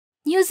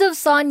News of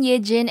Son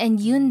Yejin and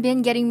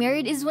Hyunbin getting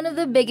married is one of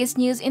the biggest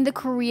news in the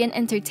Korean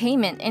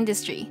entertainment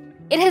industry.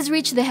 It has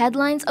reached the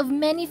headlines of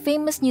many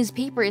famous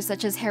newspapers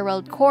such as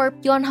Herald Corp,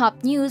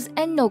 Yonhap News,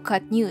 and No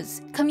Cut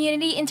News.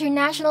 Community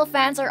international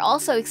fans are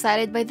also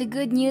excited by the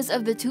good news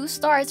of the two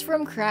stars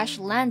from Crash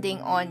Landing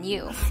on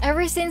You.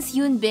 Ever since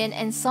Hyunbin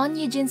and Son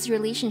Yejin's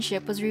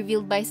relationship was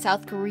revealed by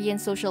South Korean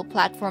social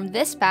platform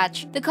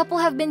Dispatch, the couple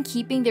have been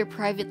keeping their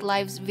private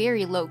lives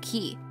very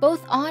low-key,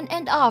 both on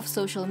and off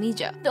social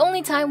media. The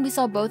only time we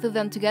saw both of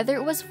them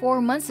together was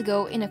 4 months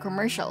ago in a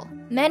commercial.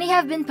 Many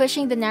have been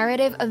pushing the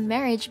narrative of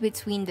marriage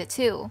between the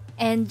two.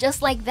 And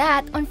just like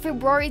that, on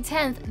February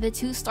 10th, the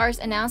two stars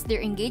announced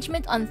their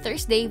engagement on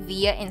Thursday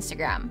via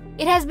Instagram.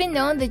 It has been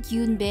known that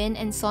Hyunbin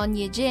and Son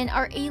Yejin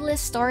are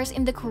A-list stars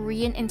in the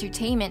Korean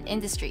entertainment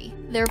industry.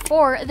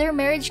 Therefore, their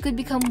marriage could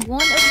become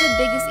one of the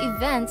biggest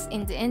events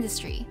in the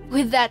industry.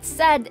 With that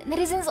said,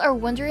 netizens are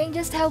wondering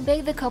just how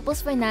big the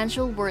couple's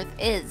financial worth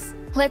is.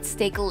 Let's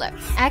take a look.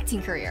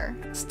 Acting career.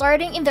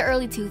 Starting in the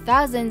early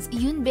 2000s,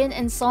 Hyunbin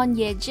and Son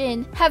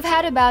Yejin have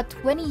had about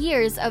 20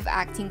 years of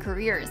acting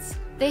careers.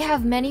 They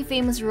have many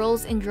famous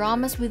roles in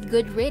dramas with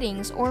good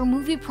ratings or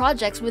movie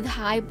projects with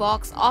high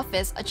box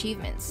office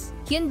achievements.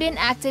 Hyunbin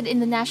acted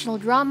in the national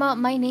drama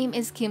My Name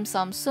is Kim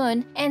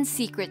Sam-soon and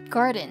Secret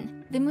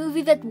Garden, the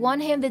movie that won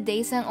him the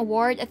Daesang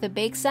Award at the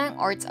Baeksang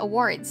Arts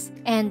Awards,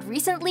 and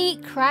recently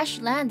Crash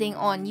Landing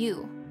on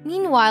You.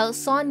 Meanwhile,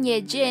 Son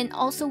Yejin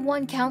also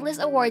won countless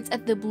awards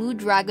at the Blue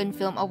Dragon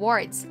Film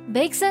Awards,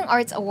 Baeksang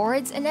Arts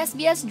Awards, and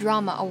SBS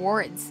Drama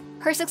Awards.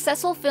 Her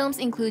successful films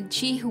include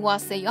Chi Hwa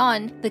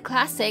Seon, the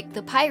classic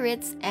The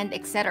Pirates, and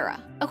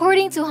etc.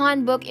 According to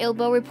Hanbok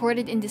Ilbo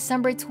reported in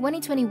December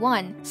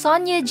 2021,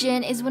 Son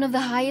Yejin is one of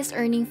the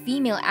highest-earning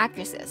female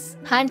actresses.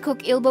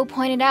 Hankook Ilbo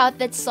pointed out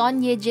that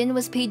Son Yejin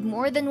was paid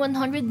more than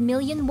 100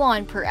 million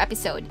won per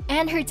episode,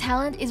 and her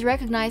talent is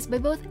recognized by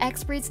both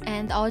experts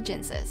and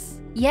audiences.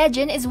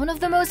 Yejin is one of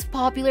the most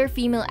popular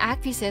female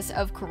actresses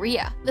of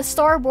Korea. The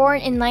star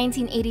born in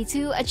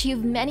 1982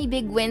 achieved many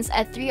big wins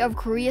at 3 of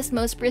Korea's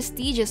most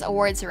prestigious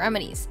award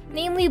ceremonies,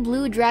 namely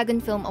Blue Dragon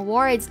Film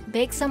Awards,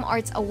 Baeksang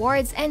Arts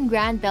Awards, and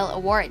Grand Bell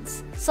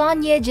Awards.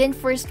 Son Yejin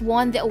first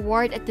won the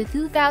award at the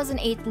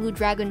 2008 Blue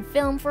Dragon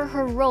film for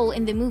her role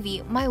in the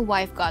movie My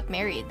Wife Got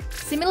Married.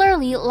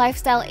 Similarly,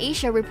 Lifestyle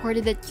Asia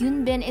reported that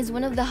Hyunbin is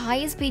one of the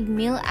highest-paid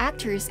male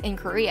actors in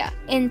Korea.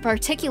 In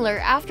particular,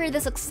 after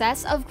the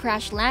success of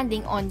Crash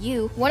Landing on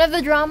You, one of the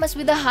dramas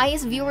with the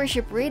highest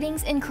viewership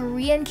ratings in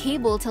Korean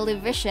cable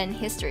television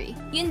history.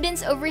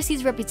 Hyunbin's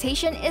overseas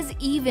reputation is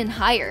even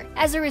higher.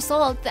 As a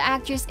result, the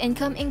actress'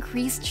 income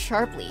increased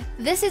sharply.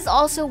 This is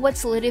also what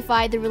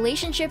solidified the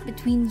relationship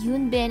between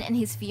Hyunbin and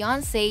his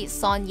fiancée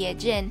Son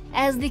Yejin,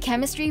 as the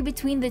chemistry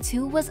between the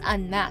two was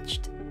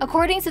unmatched.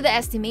 According to the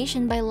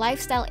estimation by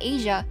Lifestyle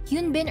Asia,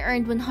 Hyunbin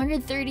earned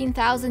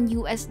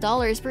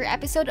 $113,000 per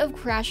episode of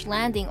Crash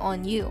Landing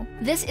on You.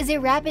 This is a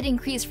rapid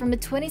increase from the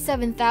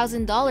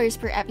 $27,000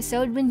 per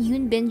episode when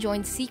Hyunbin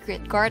joined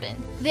Secret Garden.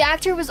 The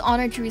actor was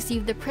honored to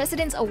receive the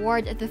President's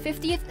Award at the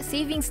 50th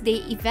Savings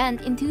Day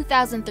event in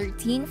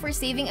 2013 for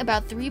saving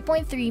about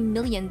 $3.3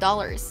 million.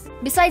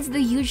 Besides the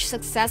huge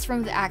success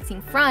from the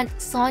acting front,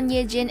 Son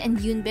Yejin and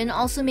Hyunbin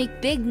also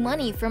make big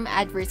money from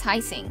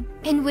advertising,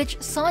 in which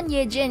Son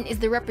Yejin is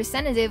the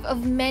representative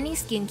of many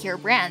skincare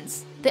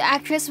brands. The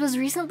actress was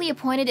recently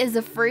appointed as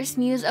the first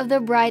muse of the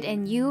Bride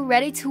and You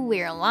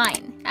ready-to-wear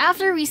line.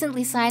 After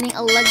recently signing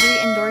a luxury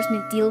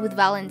endorsement deal with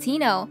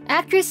Valentino,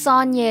 actress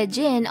Son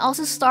Yejin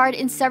also starred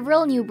in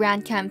several new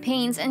brand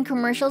campaigns and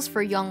commercials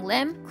for Young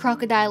Lim,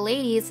 Crocodile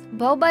Ladies,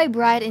 Bow by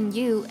Bride and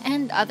You,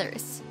 and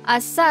others.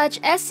 As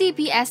such,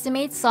 SCP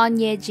estimates Son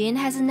Yejin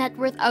has a net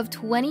worth of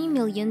 $20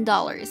 million.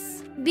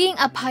 Being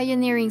a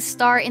pioneering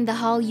star in the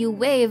Hallyu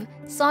wave,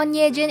 Son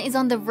Yejin is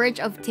on the verge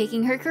of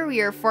taking her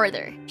career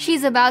further.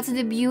 She's about to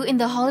debut in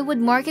the Hollywood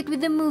market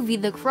with the movie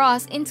The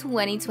Cross in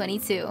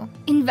 2022.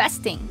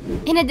 Investing.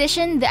 In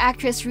addition, the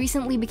actress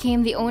recently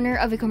became the owner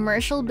of a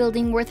commercial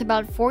building worth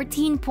about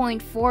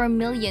 $14.4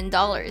 million,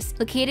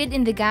 located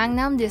in the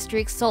Gangnam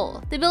District,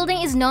 Seoul. The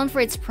building is known for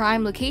its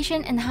prime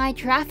location and high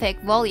traffic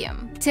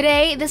volume.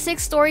 Today, the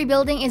 6-story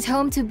building is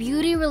home to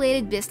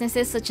beauty-related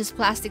businesses such as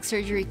plastic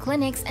surgery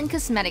clinics and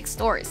cosmetic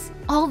stores.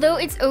 Although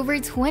it's over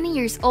 20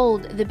 years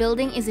old, the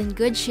building is in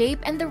good shape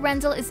and the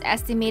rental is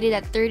estimated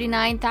at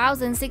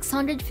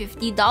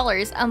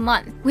 $39,650 a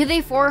month, with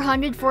a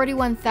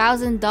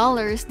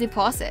 $441,000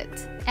 deposit.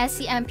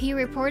 SCMP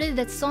reported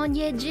that Son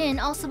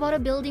Yejin also bought a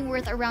building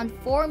worth around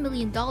 $4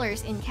 million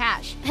in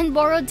cash and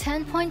borrowed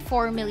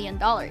 $10.4 million.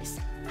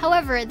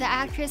 However, the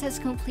actress has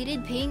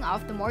completed paying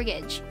off the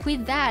mortgage.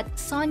 With that,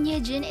 Son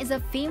Yejin is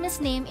a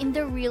famous name in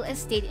the real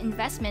estate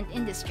investment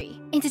industry.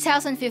 In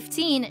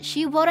 2015,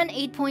 she bought an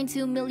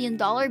 $8.2 million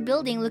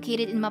building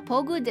located in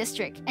Mapogu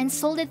district and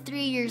sold it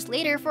 3 years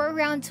later for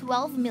around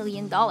 $12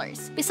 million.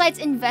 Besides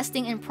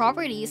investing in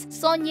properties,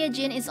 Son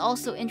Yejin is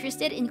also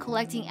interested in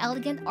collecting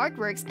elegant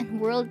artworks and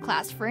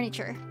world-class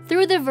furniture.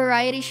 Through the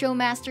variety show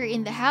Master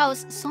in the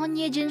House, Son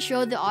Yejin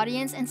showed the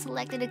audience and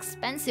selected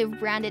expensive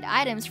branded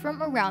items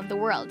from around the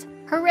world.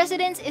 Her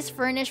residence is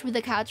furnished with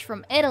a couch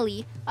from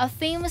Italy, a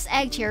famous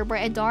egg chair by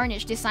a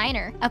Danish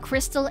designer, a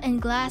crystal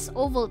and glass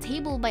oval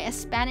table by a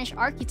Spanish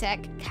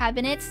architect,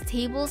 cabinets,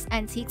 tables,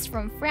 antiques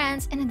from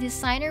France, and a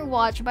designer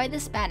watch by the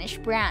Spanish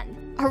brand.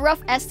 A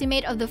rough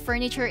estimate of the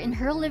furniture in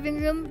her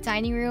living room,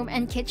 dining room,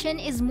 and kitchen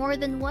is more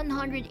than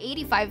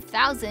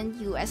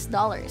 $185,000 US.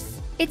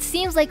 It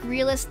seems like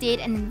real estate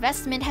and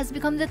investment has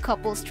become the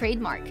couple's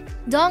trademark.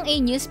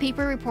 Dong-A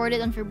newspaper reported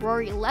on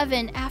February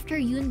 11 after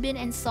Hyunbin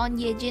and Son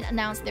Yejin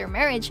announced their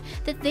marriage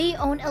that they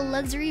own a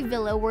luxury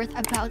villa worth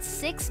about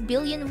 6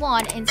 billion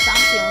won in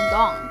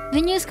Samseong-dong.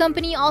 The news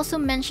company also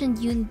mentioned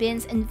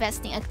Hyunbin's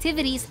investing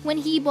activities when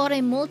he bought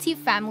a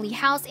multi-family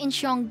house in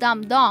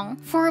Cheongdam-dong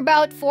for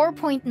about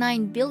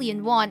 4.9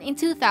 billion won in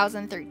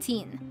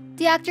 2013.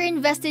 The actor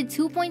invested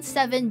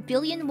 2.7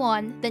 billion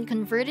won, then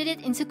converted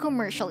it into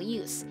commercial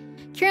use.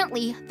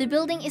 Currently, the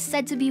building is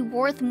said to be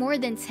worth more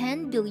than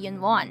 10 billion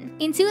won.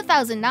 In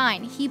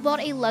 2009, he bought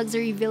a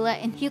luxury villa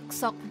in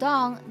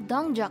Hyuksok-dong,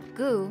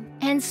 Dongjak-gu,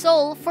 and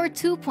Seoul for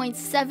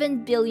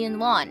 2.7 billion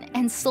won,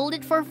 and sold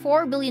it for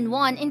 4 billion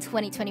won in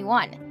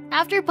 2021.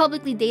 After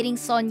publicly dating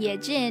Son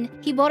Yejin,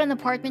 he bought an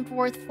apartment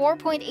worth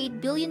 4.8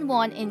 billion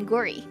won in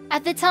Guri.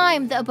 At the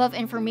time, the above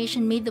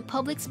information made the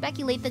public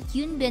speculate that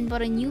Hyunbin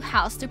bought a new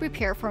house to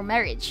prepare for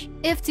marriage.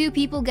 If two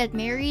people get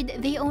married,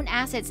 they own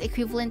assets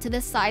equivalent to the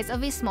size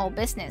of a small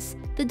business,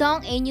 the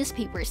Dong-A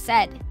newspaper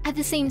said. At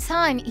the same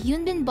time,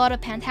 Hyunbin bought a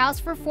penthouse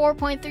for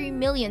 $4.3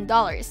 million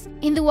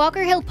in the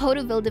Walker Hill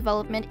Potterville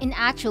development in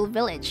Actual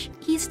Village,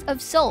 east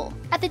of Seoul.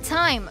 At the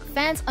time,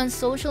 fans on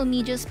social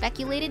media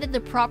speculated that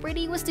the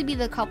property was to be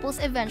the couple's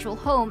eventual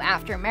home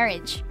after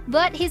marriage.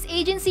 But his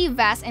agency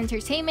Vast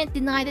Entertainment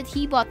denied that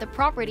he bought the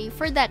property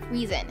for that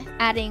reason,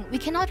 adding, "We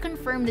cannot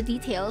confirm the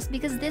details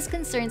because this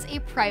concerns a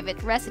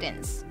private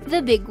residence."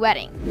 The big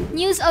wedding.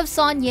 News of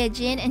Son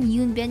Yejin and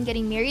Hyunbin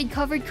getting married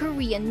covered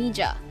Korean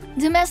media.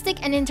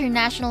 Domestic and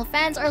international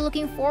fans are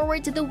looking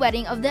forward to the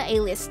wedding of the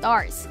A-list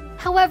stars.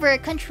 However,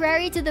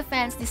 contrary to the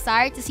fans'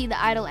 desire to see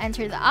the idol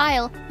enter the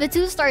aisle, the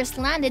two stars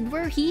landed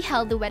where he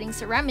held the wedding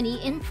ceremony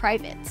in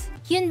private.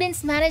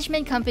 Hyunbin's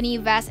management company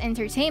Vast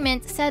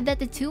Entertainment said that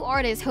the two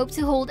artists hope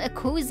to hold a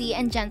cozy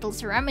and gentle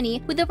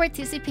ceremony with the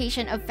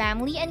participation of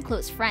family and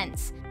close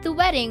friends. The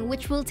wedding,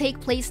 which will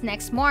take place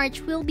next March,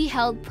 will be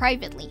held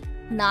privately,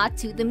 not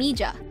to the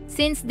media.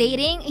 Since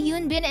dating,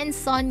 Hyunbin and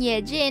Son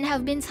Yejin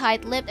have been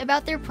tight-lipped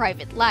about their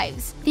private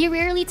lives. They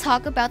rarely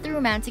talk about their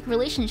romantic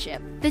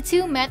relationship. The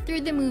two met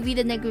through the movie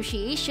The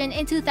Negotiation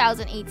in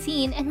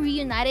 2018 and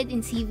reunited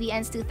in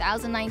TVN's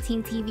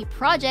 2019 TV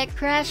project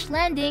Crash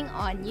Landing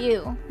on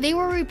You. They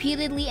were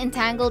repeatedly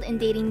entangled in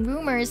dating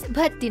rumors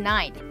but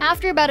denied.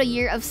 After about a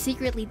year of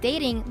secretly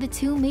dating, the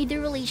two made their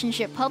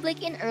relationship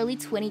public in early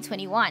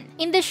 2021.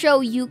 In the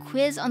show You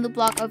Quiz on the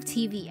Block of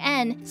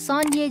TVN,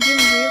 Son Yejin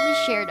rarely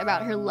shared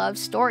about her love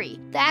story.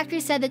 The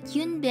actress said that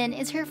Hyunbin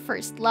is her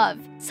first love.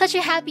 Such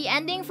a happy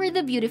ending for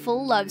the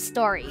beautiful love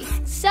story.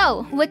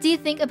 So, what do you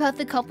think about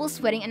the couple's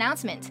wedding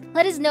announcement?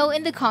 Let us know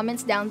in the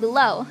comments down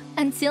below.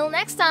 Until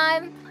next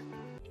time!